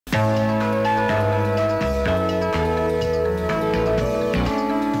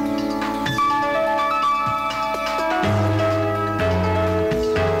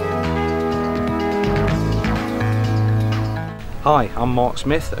Hi, I'm Mark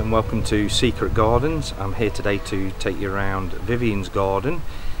Smith and welcome to Secret Gardens. I'm here today to take you around Vivian's garden.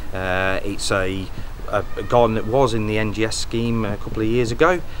 It's a garden that was in the NGS scheme a couple of years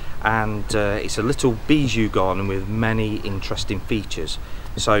ago, and it's a little bijou garden with many interesting features.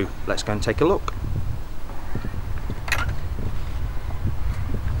 So let's go and take a look.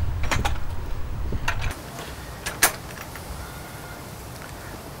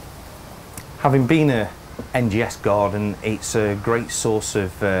 Having been a NGS garden, it's a great source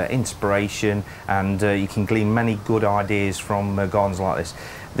of inspiration, and you can glean many good ideas from gardens like this.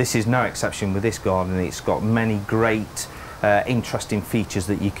 This is no exception with this garden. It's got many great interesting features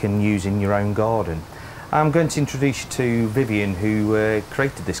that you can use in your own garden. I'm going to introduce you to Vivian, who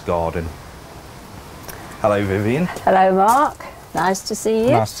created this garden. Hello Vivian. Hello Mark, nice to see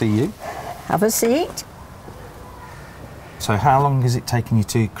you. Nice to see you. Have a seat. So how long has it taken you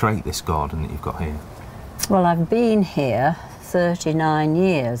to create this garden that you've got here? Well, I've been here 39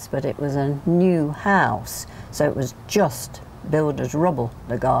 years, but it was a new house, so it was just builder's rubble,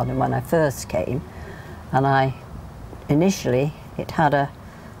 the garden, when I first came. And initially, it had a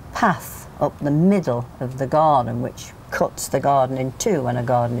path up the middle of the garden, which cuts the garden in two when a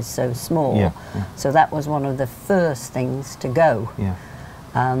garden is so small. Yeah. So that was one of the first things to go. Yeah.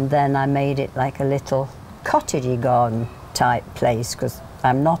 And then I made it like a little cottagey garden type place, because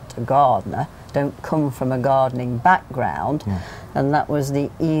I'm not a gardener, don't come from a gardening background, and that was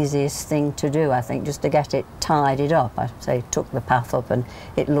the easiest thing to do, I think, just to get it tidied up. I say took the path up and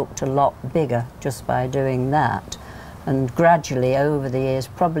it looked a lot bigger just by doing that. And gradually over the years,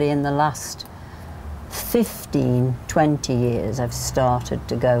 probably in the last 15-20 years, I've started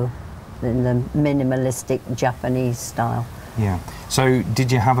to go in the minimalistic Japanese style. Yeah. So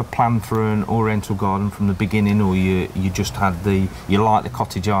did you have a plan for an oriental garden from the beginning, or you just had you liked the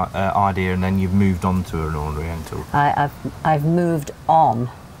cottage idea and then you've moved on to an oriental? I've moved on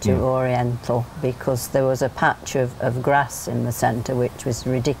to oriental because there was a patch of grass in the centre which was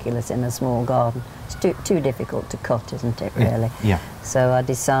ridiculous in a small garden. It's too difficult to cut, isn't it, really? Yeah. So I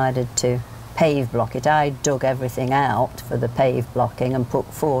decided to pave block it. I dug everything out for the pave blocking and put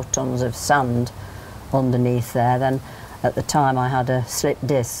 4 tons of sand underneath there. Then at the time I had a slip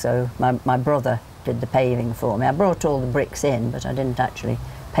disc, so my brother did the paving for me. I brought all the bricks in, but I didn't actually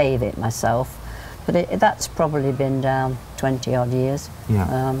pave it myself. But that's probably been down 20 odd years.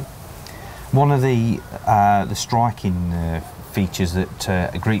 Yeah. One of the striking features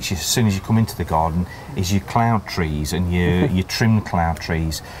that greets you as soon as you come into the garden is your cloud trees and your trimmed cloud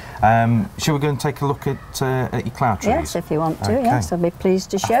trees. Shall we go and take a look at your cloud trees? Yes, if you want to. Okay. Yes, I'll be pleased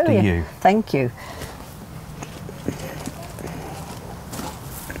to show you. Thank you.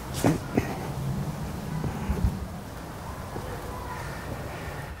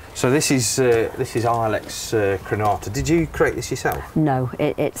 So this is Ilex crenata. Did you create this yourself? No,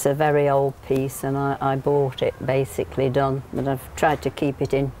 it's a very old piece, and I bought it basically done, but I've tried to keep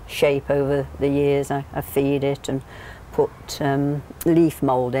it in shape over the years. I feed it and put leaf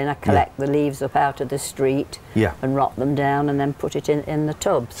mould in. I collect the leaves up out of the street and rot them down and then put it in the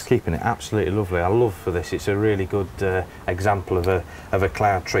tubs. It's keeping it absolutely lovely. I love for this. It's a really good example of a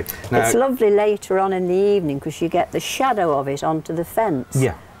cloud tree. Now, it's lovely later on in the evening because you get the shadow of it onto the fence.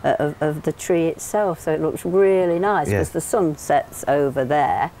 Yeah. Of the tree itself, so it looks really nice because the sun sets over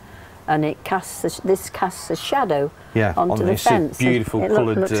there and it casts a shadow onto the fence. Beautiful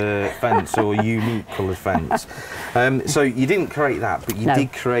coloured fence, or unique coloured fence. So you didn't create that, but you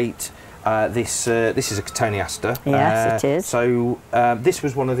did create this. This is a Cotoneaster. Yes, it is. So this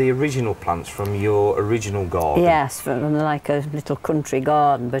was one of the original plants from your original garden. Yes, from like a little country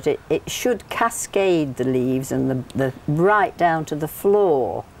garden, but it should cascade the leaves and the right down to the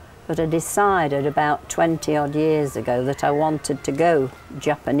floor. But I decided about 20 odd years ago that I wanted to go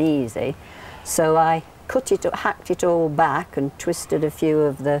Japanesey, so I cut it, hacked it all back and twisted a few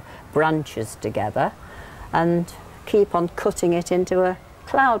of the branches together and keep on cutting it into a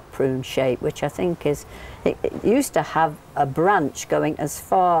cloud prune shape, which I think is, it used to have a branch going as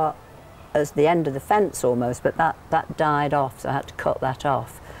far as the end of the fence almost, but that died off, so I had to cut that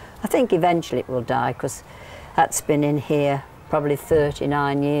off. I think eventually it will die because that's been in here probably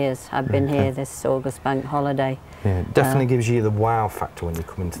 39 years. I've been here this August bank holiday. Yeah, it definitely gives you the wow factor when you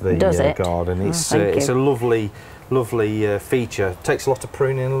come into the garden. It's a lovely feature. Takes a lot of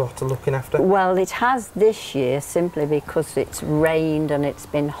pruning and a lot of looking after. Well, it has this year simply because it's rained and it's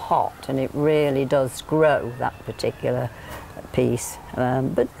been hot, and it really does grow, that particular piece.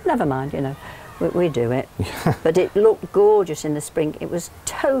 But never mind, you know, we do it. But it looked gorgeous in the spring. It was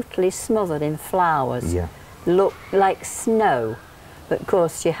totally smothered in flowers. Yeah. Looked like snow, but of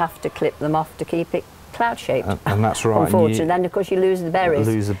course you have to clip them off to keep it cloud-shaped. And that's right. Unfortunately, then of course you lose the berries.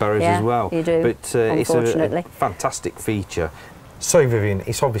 Lose the berries yeah, as well. You do. But unfortunately. it's a fantastic feature. So Vivian,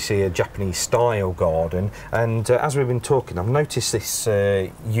 it's obviously a Japanese style garden, and as we've been talking, I've noticed this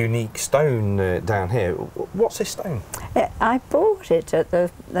unique stone down here. What's this stone? I bought it at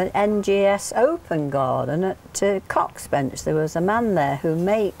the NGS Open Garden at Coxbench. There was a man there who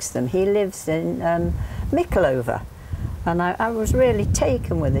makes them. He lives in Mikolova. And I was really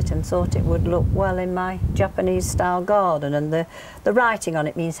taken with it and thought it would look well in my Japanese style garden, and the writing on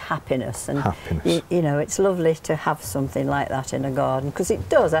it means happiness, and happiness. You know, it's lovely to have something like that in a garden, because it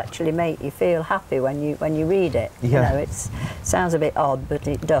does actually make you feel happy when you read it. Yeah. You know, it sounds a bit odd, but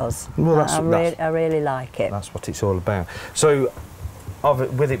it does. Well, I really like it. That's what it's all about. So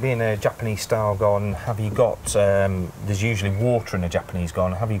with it being a Japanese style garden, have you got, there's usually water in a Japanese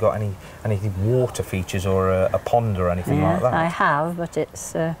garden, have you got any water features or a pond or anything like that? I have, but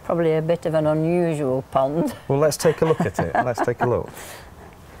it's probably a bit of an unusual pond. Well, let's take a look at it. Let's take a look.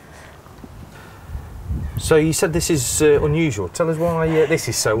 So you said this is unusual. Tell us why this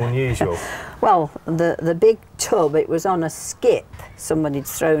is so unusual. Well, the big tub, it was on a skip. Somebody'd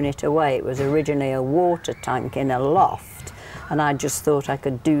thrown it away. It was originally a water tank in a loft, and I just thought I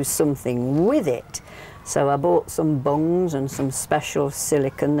could do something with it. So I bought some bungs and some special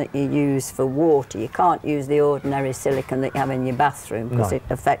silicone that you use for water. You can't use the ordinary silicone that you have in your bathroom because it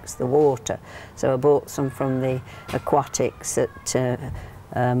affects the water. So I bought some from the Aquatics at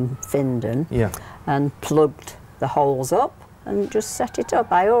Findon, and plugged the holes up and just set it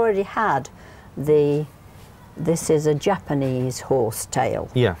up. I already had this is a Japanese horsetail.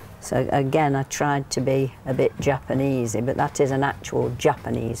 Yeah. So again, I tried to be a bit Japanesey, but that is an actual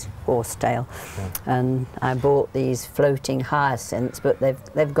Japanese horsetail. And I bought these floating hyacinths, but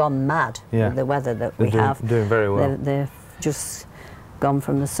they've gone mad with the weather that we have. Doing very well. They've just gone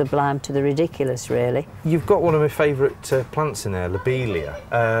from the sublime to the ridiculous, really. You've got one of my favourite plants in there, lobelia.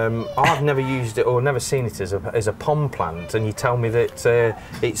 I've never used it or never seen it as a pond plant, and you tell me that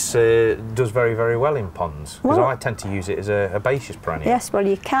it does very, very well in ponds, because I tend to use it as a herbaceous perennial. Yes, well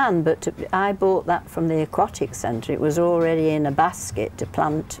you can, but I bought that from the Aquatic Centre. It was already in a basket to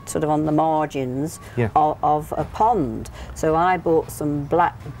plant sort of on the margins of a pond. So I bought some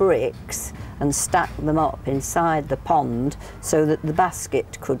black bricks and stacked them up inside the pond so that the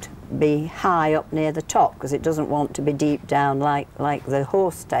basket could be high up near the top, because it doesn't want to be deep down like the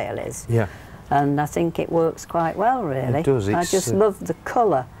horsetail is. Yeah. And I think it works quite well, really. It does. I just love the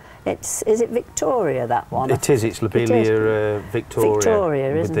colour. Is it Victoria, that one? It is. It's Lobelia Victoria.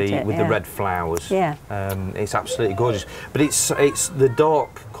 Victoria, isn't it? With the red flowers. Yeah. It's absolutely gorgeous. But it's the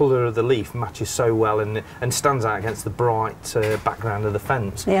dark colour of the leaf matches so well and stands out against the bright background of the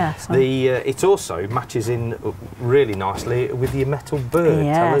fence. Yeah. It also matches in really nicely with your metal bird.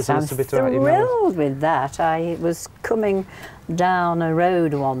 Yes, Tell us a bit about I'm thrilled with that. I was coming down a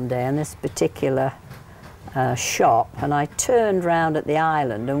road one day, and this particular shop, and I turned round at the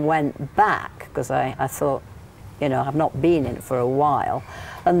island and went back because I thought, you know, I've not been in it for a while,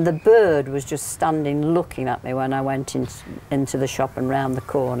 and the bird was just standing looking at me when I went into the shop and round the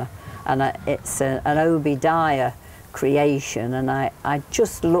corner, and it's an Obadiah creation, and I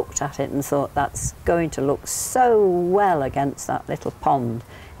just looked at it and thought that's going to look so well against that little pond.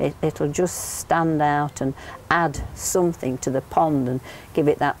 It'll just stand out and add something to the pond and give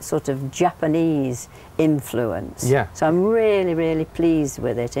it that sort of Japanese influence. Yeah. So I'm really, really pleased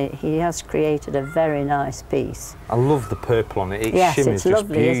with it. He has created a very nice piece. I love the purple on it. It shimmers it's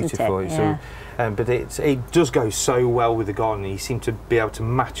lovely, just beautiful. isn't it? Yeah. But it does go so well with the garden. You seem to be able to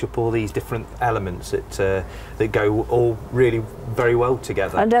match up all these different elements that go all really very well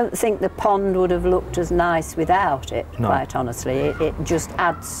together. I don't think the pond would have looked as nice without it, quite honestly. It just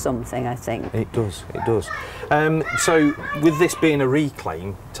adds something, I think. It does, it does. So with this being a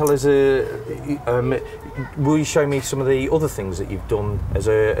reclaim, tell us, will you show me some of the other things that you've done as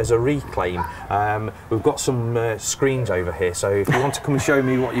a reclaim? We've got some screens over here, so if you want to come and show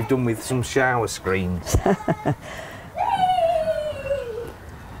me what you've done with some shower screens.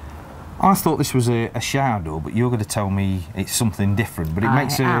 I thought this was a shower door, but you're going to tell me it's something different. But it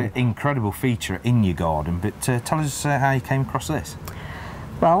makes an incredible feature in your garden. But tell us how you came across this.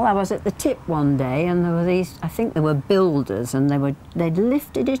 Well, I was at the tip one day, and there were these, I think they were builders, and they'd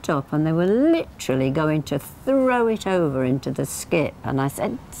lifted it up, and they were literally going to throw it over into the skip. And I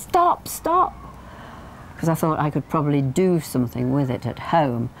said, stop, stop, because I thought I could probably do something with it at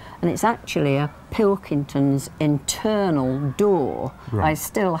home. And it's actually a Pilkington's internal door. Right. I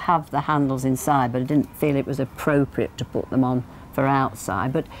still have the handles inside, but I didn't feel it was appropriate to put them on for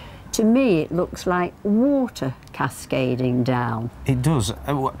outside. But to me it looks like water cascading down. It does.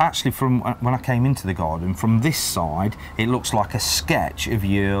 Actually, from when I came into the garden, from this side, it looks like a sketch of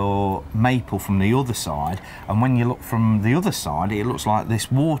your maple from the other side, and when you look from the other side, it looks like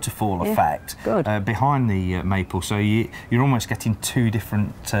this waterfall effect behind the maple. So you're almost getting two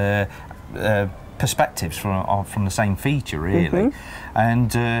different perspectives from the same feature, really.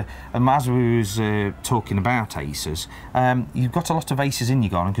 And as we was talking about acers, you've got a lot of acers in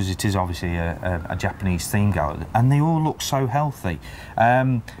your garden because it is obviously a Japanese theme garden, and they all look so healthy.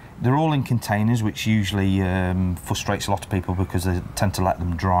 They're all in containers, which usually frustrates a lot of people because they tend to let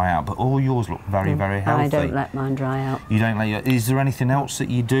them dry out, but all yours look very, very healthy. I don't let mine dry out. You don't let your... Is there anything else that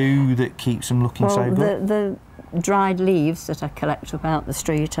you do that keeps them looking so good? The dried leaves that I collect up out the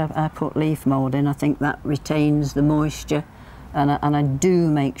street, I put leaf mould in. I think that retains the moisture, and I do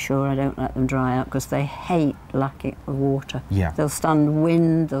make sure I don't let them dry out because they hate lack of water. Yeah. They'll stand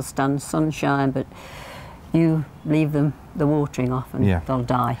wind, they'll stand sunshine, but you leave them the watering off and they'll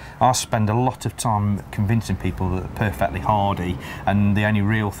die. I spend a lot of time convincing people that they're perfectly hardy, and the only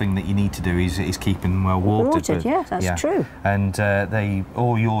real thing that you need to do is keep them well watered. Yeah, that's true. And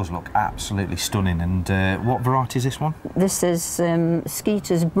all yours look absolutely stunning. And what variety is this one? This is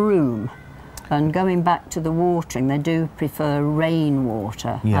Skeeter's Broom. And going back to the watering, they do prefer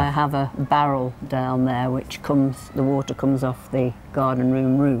rainwater. Yeah. I have a barrel down there which the water comes off the garden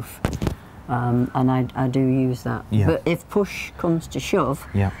room roof. And I do use that. Yeah. But if push comes to shove,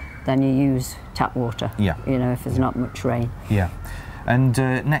 then you use tap water, you know, if there's not much rain. Yeah. And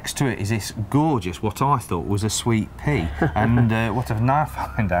next to it is this gorgeous, what I thought was a sweet pea. And what I've now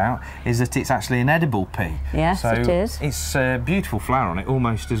found out is that it's actually an edible pea. Yes, so it is. It's a beautiful flower on it,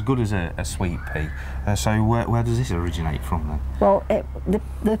 almost as good as a sweet pea. So where does this originate from then? Well,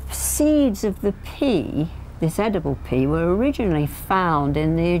 the seeds of the pea, this edible pea, were originally found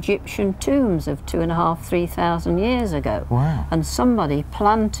in the Egyptian tombs of 2,500 to 3,000 years ago. Wow. And somebody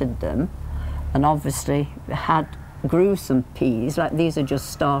planted them and obviously grew some peas, like these are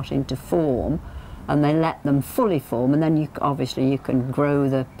just starting to form, and they let them fully form, and then you can grow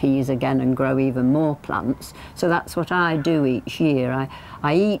the peas again and grow even more plants. So that's what I do each year.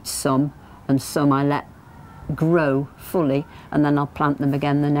 I eat some, and some I let grow fully, and then I'll plant them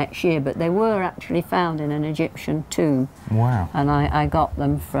again the next year. But they were actually found in an Egyptian tomb. Wow. And I got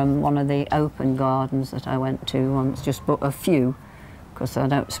them from one of the open gardens that I went to once, just bought a few, because I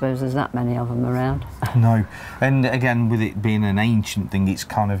don't suppose there's that many of them around. No. And again, with it being an ancient thing, it's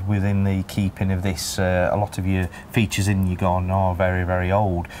kind of within the keeping of this. A lot of your features in your garden are very, very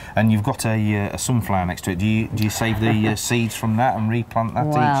old. And you've got a sunflower next to it. Do you save the seeds from that and replant that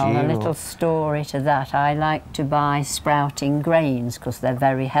each year? Well, a little story to that. I like to buy sprouting grains because they're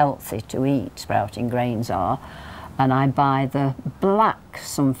very healthy to eat, sprouting grains are. And I buy the black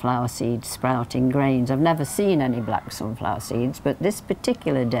sunflower seed sprouting grains. I've never seen any black sunflower seeds, but this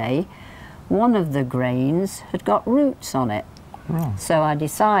particular day, one of the grains had got roots on it. Right. So I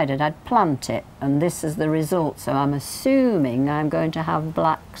decided I'd plant it, and this is the result. So I'm assuming I'm going to have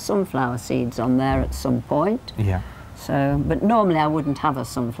black sunflower seeds on there at some point. Yeah. So, but normally I wouldn't have a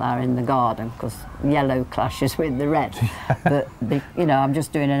sunflower in the garden because yellow clashes with the red. But you know, I'm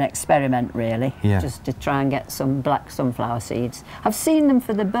just doing an experiment really, just to try and get some black sunflower seeds. I've seen them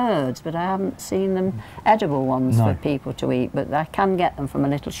for the birds, but I haven't seen them edible ones for people to eat. But I can get them from a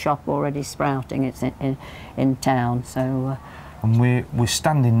little shop already sprouting. It's in town. So. And we're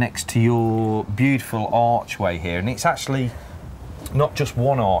standing next to your beautiful archway here, and it's actually not just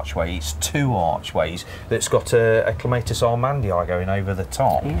one archway, it's two archways that's got a Clematis armandii going over the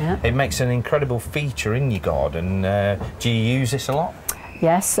top. Yeah. It makes an incredible feature in your garden. Do you use this a lot?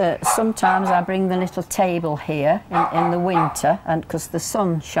 Yes, sometimes I bring the little table here in the winter, and because the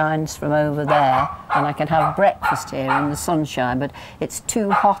sun shines from over there, and I can have breakfast here in the sunshine, but it's too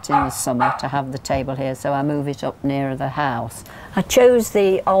hot in the summer to have the table here, so I move it up nearer the house. I chose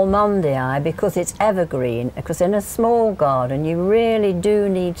the almandii because it's evergreen, because in a small garden you really do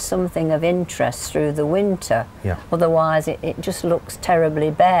need something of interest through the winter. Yeah. Otherwise it just looks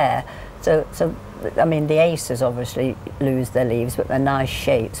terribly bare. So I mean, the acers obviously lose their leaves, but they're nice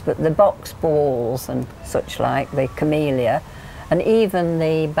shapes. But the box balls and such like, the camellia, and even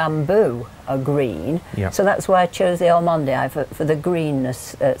the bamboo are green. Yeah. So that's why I chose the almandii for the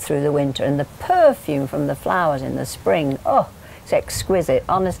greenness through the winter. And the perfume from the flowers in the spring, oh, it's exquisite,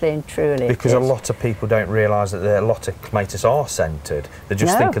 honestly and truly. Because a lot of people don't realise that a lot of clematis are scented. They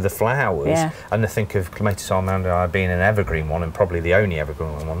just think of the flowers, and they think of Clematis armandii being an evergreen one, and probably the only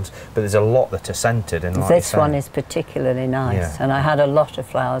evergreen ones. But there's a lot that are scented. And like this one is particularly nice, and I had a lot of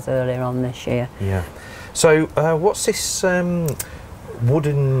flowers earlier on this year. Yeah. So what's this?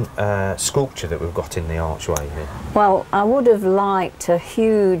 wooden sculpture that we've got in the archway here? Well, I would have liked a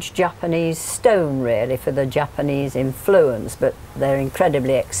huge Japanese stone really for the Japanese influence, but they're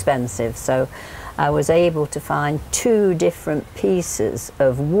incredibly expensive, so I was able to find 2 different pieces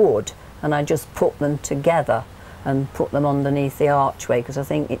of wood, and I just put them together and put them underneath the archway, because I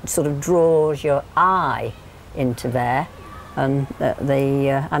think it sort of draws your eye into there. And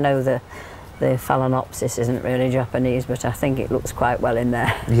I know the Phalaenopsis isn't really Japanese, but I think it looks quite well in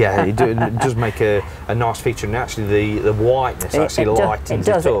there. Yeah, it does make a nice feature, and actually the whiteness actually lightens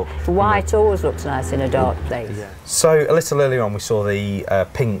it up. White always looks nice in a dark place. Yeah. So a little earlier on we saw the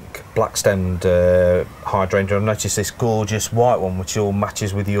pink black-stemmed hydrangea. I've noticed this gorgeous white one, which all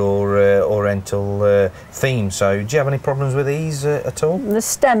matches with your Oriental theme. So do you have any problems with these at all? The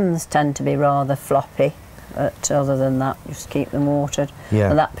stems tend to be rather floppy. But other than that, just keep them watered. Yeah.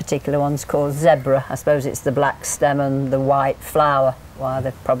 And that particular one's called Zebra. I suppose it's the black stem and the white flower, why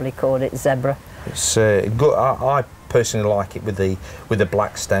they've probably called it Zebra. It's good. I personally like it with the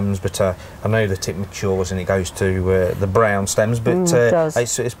black stems, but I know that it matures and it goes to the brown stems. But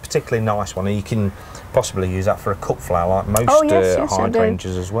it's a particularly nice one, and you can possibly use that for a cut flower like most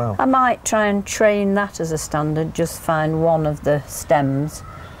hydrangeas as well. I might try and train that as a standard. Just find one of the stems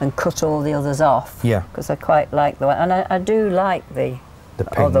and cut all the others off. Yeah. Because I quite like the one, and I do like the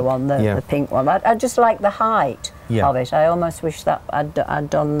other one, the pink one. I just like the height of it. I almost wish that I'd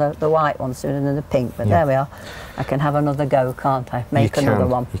done the white one sooner than the pink, but there we are. I can have another go, can't I? Make another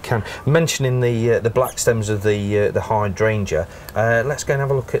one. You can. Mentioning the black stems of the hydrangea, let's go and have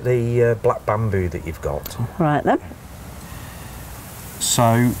a look at the black bamboo that you've got. Right then.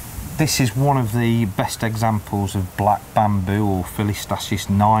 So this is one of the best examples of black bamboo, or Philostachys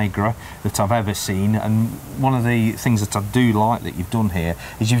nigra, that I've ever seen. And one of the things that I do like that you've done here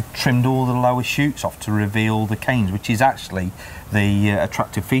is you've trimmed all the lower shoots off to reveal the canes, which is actually the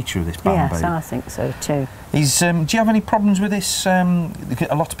attractive feature of this bamboo. Yes, I think so too. Do you have any problems with this?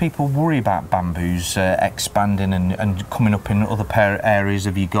 A lot of people worry about bamboos expanding and coming up in other areas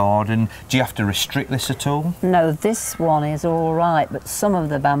of your garden. Do you have to restrict this at all? No, this one is all right, but some of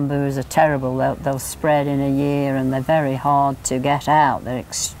the bamboos are terrible. They'll spread in a year and they're very hard to get out. They're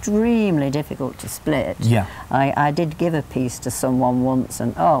extremely difficult to split. Yeah. I did give a piece to someone once,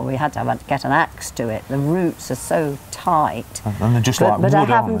 and we had to get an axe to it. The roots are so tight. And they're just like wood, but I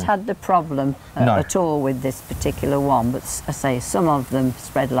haven't had the problem at all with this particular one, but I say some of them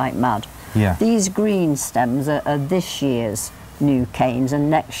spread like mad. Yeah. These green stems are this year's new canes, and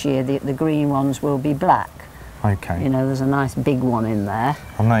next year the green ones will be black. Okay. You know, there's a nice big one in there.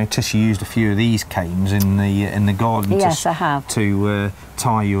 I noticed you used a few of these canes in the garden. Yes, I have. To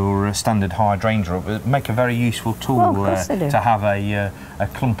tie your standard hydrangea up. It make a very useful tool to have a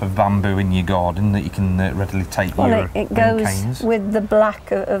clump of bamboo in your garden that you can readily take your it goes canes. With the black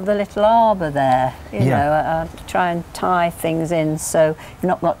of the little arbour there. You know, I try and tie things in so you've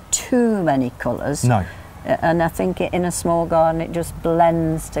not got too many colours. No. And I think in a small garden it just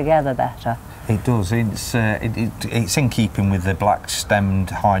blends together better. It does. It's in keeping with the black-stemmed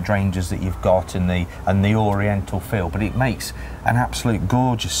hydrangeas that you've got and the Oriental feel, but it makes an absolute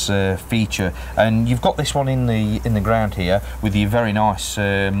gorgeous feature. And you've got this one in the ground here with your very nice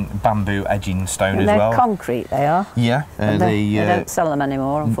bamboo edging stone as well. They're concrete, they are. Yeah. They don't sell them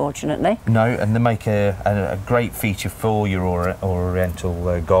anymore, unfortunately. No, and they make a great feature for your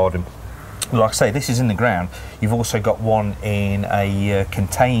Oriental garden. Like I say, this is in the ground. You've also got one in a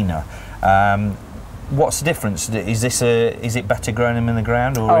container. What's the difference? Is it better growing them in the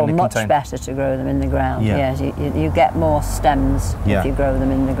ground or in the much container? Better to grow them in the ground. Yeah. Yes, you get more stems if you grow them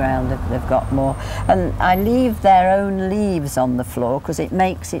in the ground. They've got more, and I leave their own leaves on the floor because it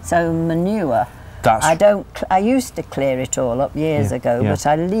makes its own manure. I used to clear it all up years ago, but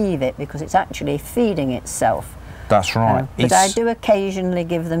I leave it because it's actually feeding itself. That's right. But I do occasionally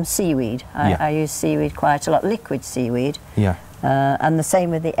give them seaweed. I use seaweed quite a lot, liquid seaweed. Yeah. And the same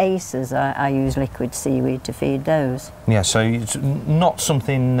with the acers, I use liquid seaweed to feed those. Yeah, so it's not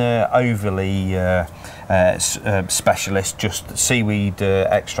something overly specialist, just seaweed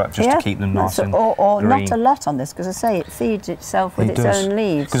extract just to keep them nice and or green. Not a lot on this, because I say it feeds itself with its own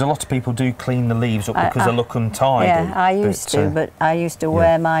leaves. Because a lot of people do clean the leaves up because they look untidy. Yeah, I used to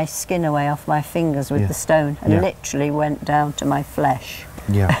wear my skin away off my fingers with the stone, and literally went down to my flesh.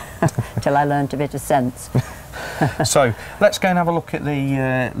 Yeah. Till I learnt a bit of sense. So let's go and have a look at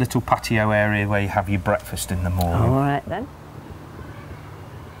the little patio area where you have your breakfast in the morning. All right then.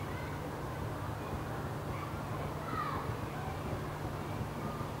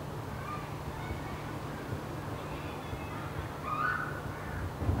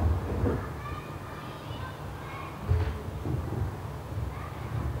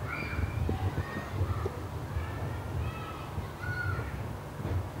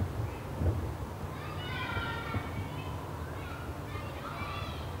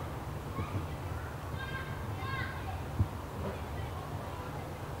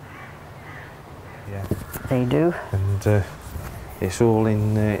 They do. And it's all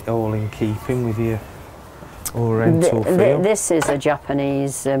in keeping with your Oriental feel. This is a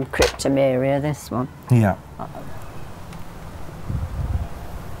Japanese cryptomeria, this one. Yeah.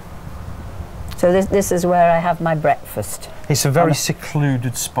 So this is where I have my breakfast. It's a very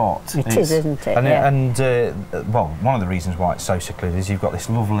secluded spot. It is, isn't it? And, yeah. well, one of the reasons why it's so secluded is you've got this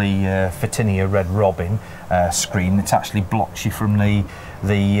lovely Photinia red robin screen that actually blocks you from the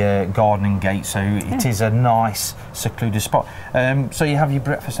gardening gate, so it is a nice secluded spot. So you have your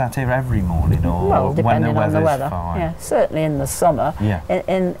breakfast out here every morning, or well, when the depending on weather's the weather. fine? Yeah, certainly in the summer. Yeah.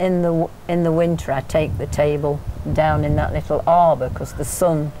 In the winter, I take the table down in that little arbour because the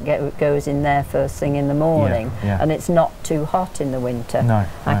sun goes in there first thing in the morning, and it's not too hot in the winter. No,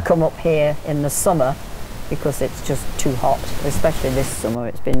 I come up here in the summer because it's just too hot, especially this summer.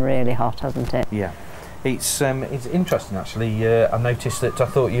 It's been really hot, hasn't it? Yeah. It's interesting actually. I noticed that I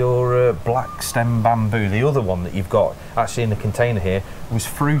thought your black stem bamboo, the other one that you've got actually in the container here, was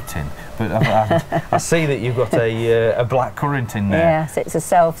fruiting. But I see that you've got a black currant in there. Yes, it's a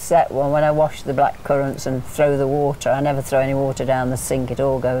self-set one. When I wash the black currants and throw the water, I never throw any water down the sink. It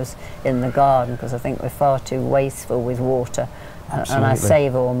all goes in the garden because I think we're far too wasteful with water. And I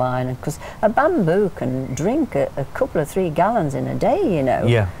save all mine, because a bamboo can drink a couple of 3 gallons in a day, you know.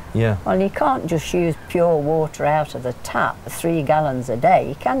 Yeah, yeah. Well, you can't just use pure water out of the tap 3 gallons a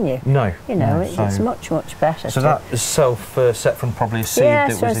day, can you? No. You know, no, it's much, much better. So that is set from probably a seed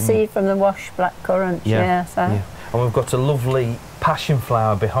that was a in... seed from the washed black currant, yeah. So. Yeah. And we've got a lovely passion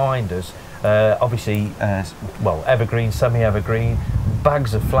flower behind us. Obviously, well, evergreen, semi-evergreen,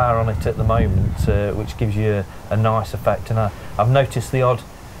 bags of flower on it at the moment, which gives you a nice effect. And I've noticed the odd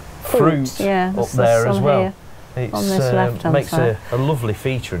fruit up there as well. It makes a lovely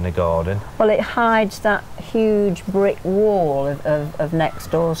feature in the garden. Well, it hides that huge brick wall of next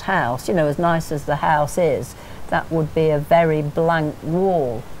door's house. You know, as nice as the house is, that would be a very blank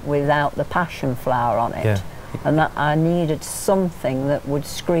wall without the passion flower on it. Yeah. And that I needed something that would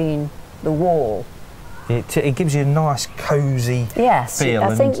screen the wall. It gives you a nice cosy feel. Yes,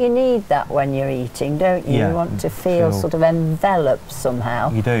 I think you need that when you're eating, don't you? Yeah, you want to feel sort of enveloped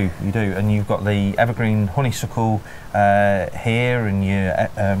somehow. You do. And you've got the evergreen honeysuckle here, and your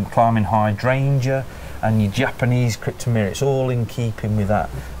climbing hydrangea, and your Japanese cryptomeria. It's all in keeping with that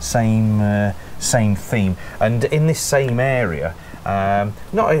same theme. And in this same area,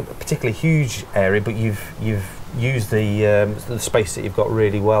 not a particularly huge area, but you've used the space that you've got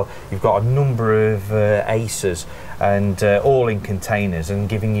really well. You've got a number of acers, and all in containers, and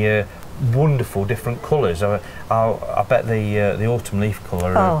giving you wonderful different colours. I bet the autumn leaf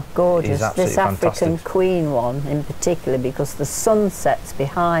colour gorgeous. is absolutely this African fantastic. Queen one in particular, because the sun sets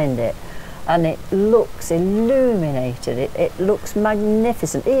behind it and it looks illuminated. It looks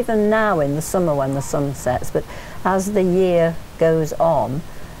magnificent, even now in the summer when the sun sets. But as the year goes on,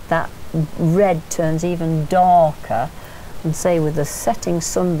 that red turns even darker, and say with the setting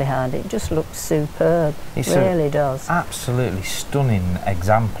sun behind it, just looks superb. It really does. Absolutely stunning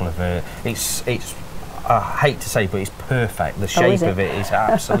example of it. It's I hate to say, but it's perfect. The shape of it is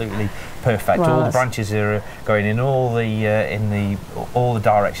absolutely perfect. Well, all the branches are going in all the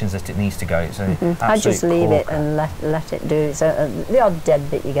directions that it needs to go. It's I just leave it and let it do it. So the odd dead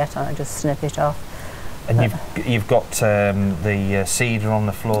bit you get, I just snip it off. And you've got the cedar on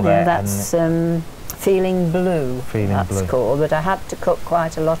the floor there. That's Feeling Blue. That's called. But I had to cut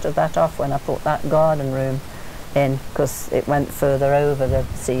quite a lot of that off when I put that garden room in, because it went further over, the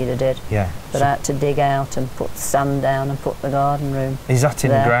cedar did. Yeah. But I had to dig out and put sand down and put the garden room. Is that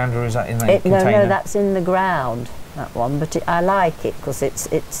in the ground, or is that in the container? No, that's in the ground, that one. But I like it because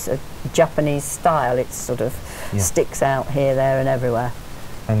it's a Japanese style. It sort of sticks out here, there, and everywhere.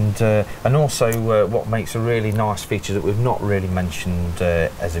 And also what makes a really nice feature that we've not really mentioned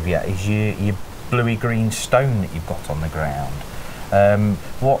as of yet is your bluey green stone that you've got on the ground.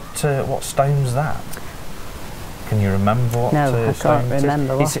 What stone's that? Can you remember what No, I can't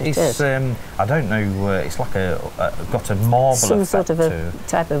remember what it is. I don't know, it's like got a marble Some effect sort of a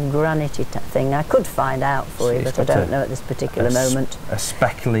type of granity thing. I could find out for you, but I don't know at this particular moment. A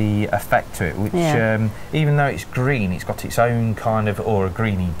speckly effect to it, which even though it's green, it's got its own kind of, or a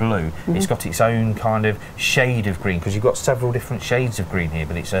greeny blue, it's got its own kind of shade of green, because you've got several different shades of green here,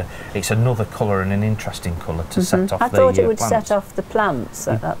 but it's another colour, and an interesting colour to set off the plants. I thought it would set off the plants,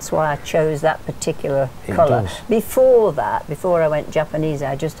 so that's why I chose that particular colour. Before that, before I went Japanese,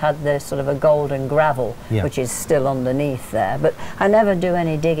 I just had the sort of a golden gravel, which is still underneath there. But I never do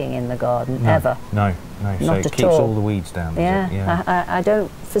any digging in the garden, ever. No. Not so it at keeps all the weeds down. I don't.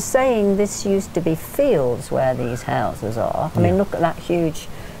 For saying this used to be fields where these houses are. I mean, look at that huge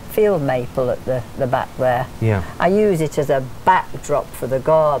field maple at the back there. Yeah. I use it as a backdrop for the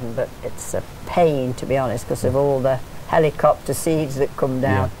garden, but it's a pain, to be honest, because of all the helicopter seeds that come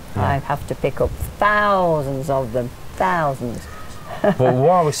down. Yeah, yeah. I have to pick up thousands of them, thousands. Well,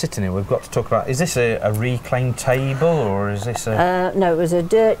 while we're sitting here, we've got to talk about, is this a reclaimed table, or is this a... No, it was a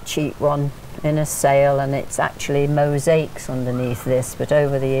dirt cheap one in a sale, and it's actually mosaics underneath this, but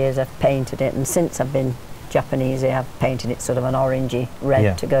over the years I've painted it, and since I've been Japanese, I've painted it sort of an orangey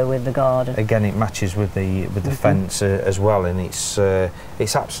red to go with the garden. Again, it matches with the fence as well, and it's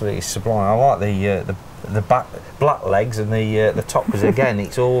absolutely sublime. I like the black legs and the top, because again,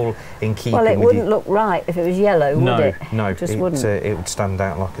 it's all in keeping. Well, it wouldn't look right if it was yellow, would it? No, it just wouldn't. It would stand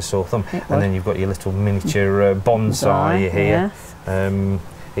out like a sore thumb. And then you've got your little miniature bonsai here. Yes.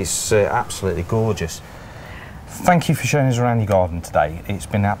 It's absolutely gorgeous. Thank you for showing us around your garden today. It's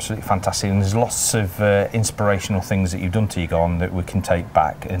been absolutely fantastic, and there's lots of inspirational things that you've done to your garden that we can take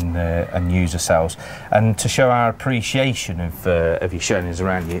back and use ourselves. And to show our appreciation of you showing us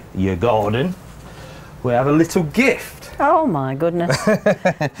around your garden, we have a little gift. Oh my goodness.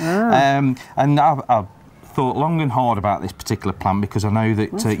 And I've thought long and hard about this particular plant, because I know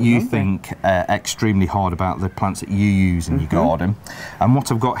that you think extremely hard about the plants that you use in your garden. And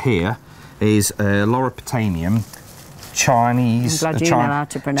what I've got here is Loropetalum Chinese, I'm glad you know how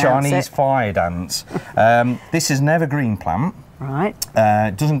to pronounce Chinese it. fire dance. This is an evergreen plant. Right.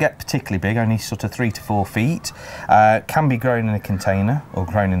 It doesn't get particularly big, only sort of 3 to 4 feet. Can be grown in a container or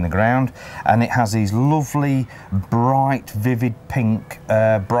grown in the ground, and it has these lovely, bright, vivid pink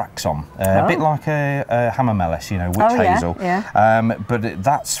bracts on, a bit like a Hammermelis, you know, witch hazel. Yeah. But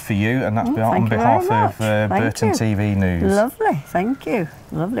that's for you, and that's on behalf of Burton TV News. Lovely, thank you.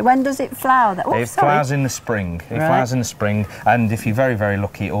 Lovely. When does it flower? It flowers in the spring. It flowers in the spring, and if you're very, very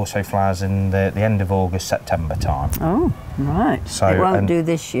lucky, it also flowers in the end of August, September time. Oh, right. So, it won't do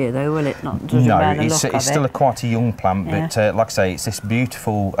this year, though, will it? Not. No, it's still quite a young plant, but like I say, it's this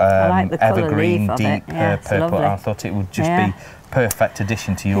beautiful evergreen, deep purple. I thought it would just be perfect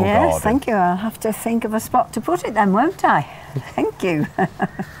addition to your garden. Yes, thank you. I'll have to think of a spot to put it then, won't I? Thank you.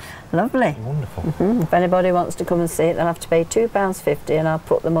 Lovely. Wonderful. If anybody wants to come and see it, they'll have to pay £2.50, and I'll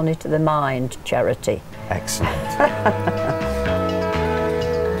put the money to the Mind charity. Excellent.